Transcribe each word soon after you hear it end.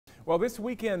Well, this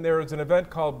weekend there is an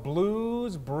event called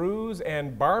Blues, Brews,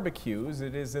 and Barbecues.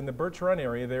 It is in the Birch Run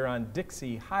area there on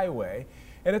Dixie Highway.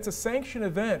 And it's a sanctioned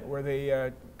event where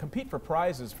they compete for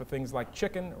prizes for things like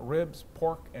chicken, ribs,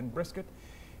 pork, and brisket.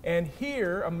 And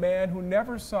here, a man who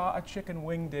never saw a chicken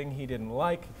wingding he didn't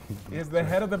like is the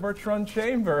head of the Birch Run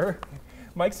Chamber,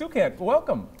 Mike Szukhent.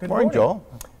 Welcome. Good morning, Joel.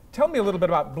 Tell me a little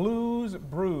bit about Blues,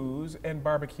 Brews, and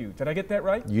Barbecue. Did I get that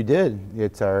right? You did.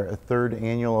 It's our third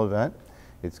annual event.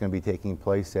 It's going to be taking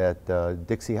place at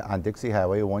Dixie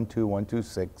Highway,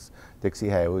 12126 Dixie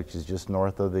Highway, which is just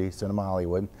north of the Cinema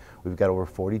Hollywood. We've got over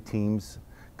 40 teams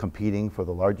competing for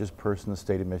the largest purse in the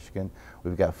state of Michigan.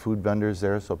 We've got food vendors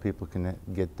there so people can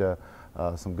get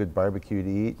some good barbecue to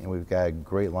eat, and we've got a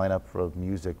great lineup of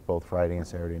music both Friday and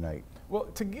Saturday night. Well,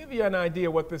 to give you an idea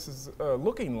what this is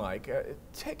looking like,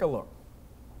 take a look.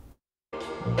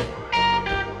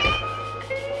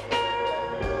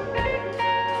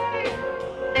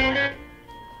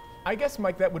 I guess,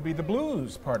 Mike, that would be the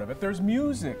blues part of it. There's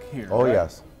music here. Oh, right?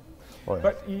 yes. Oh,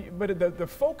 yes. But the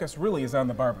focus really is on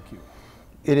the barbecue.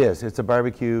 It is. It's a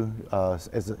barbecue,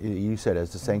 as you said,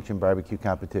 it's a sanctioned barbecue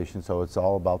competition, so it's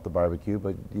all about the barbecue,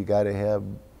 but you got to have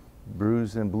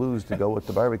brews and blues to go with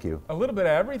the barbecue. A little bit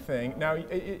of everything. Now,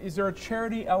 is there a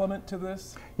charity element to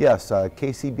this? Yes,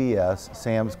 KCBS,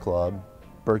 Sam's Club,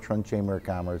 Birch Run Chamber of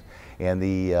Commerce, and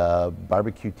the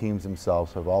barbecue teams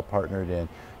themselves have all partnered in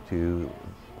to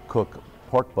cook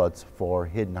pork butts for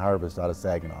Hidden Harvest out of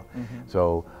Saginaw.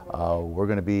 So we're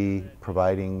going to be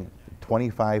providing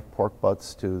 25 pork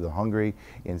butts to the hungry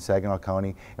in Saginaw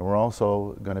County, and we're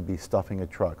also going to be stuffing a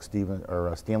truck.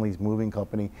 Stanley's Moving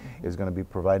Company is going to be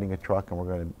providing a truck, and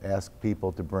we're going to ask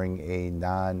people to bring a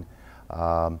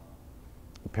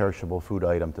non-perishable food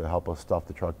item to help us stuff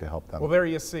the truck to help them. Well, there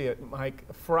you see it, Mike.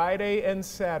 Friday and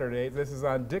Saturday, this is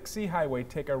on Dixie Highway.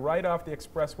 Take a right off the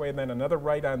expressway and then another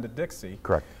right onto Dixie.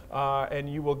 Correct. And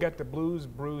you will get to Blues,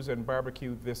 Brews, and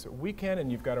Barbecue this weekend,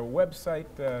 and you've got a website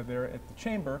there at the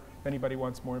Chamber if anybody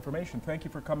wants more information. Thank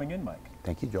you for coming in, Mike.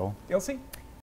 Thank you, Joel. Elsie?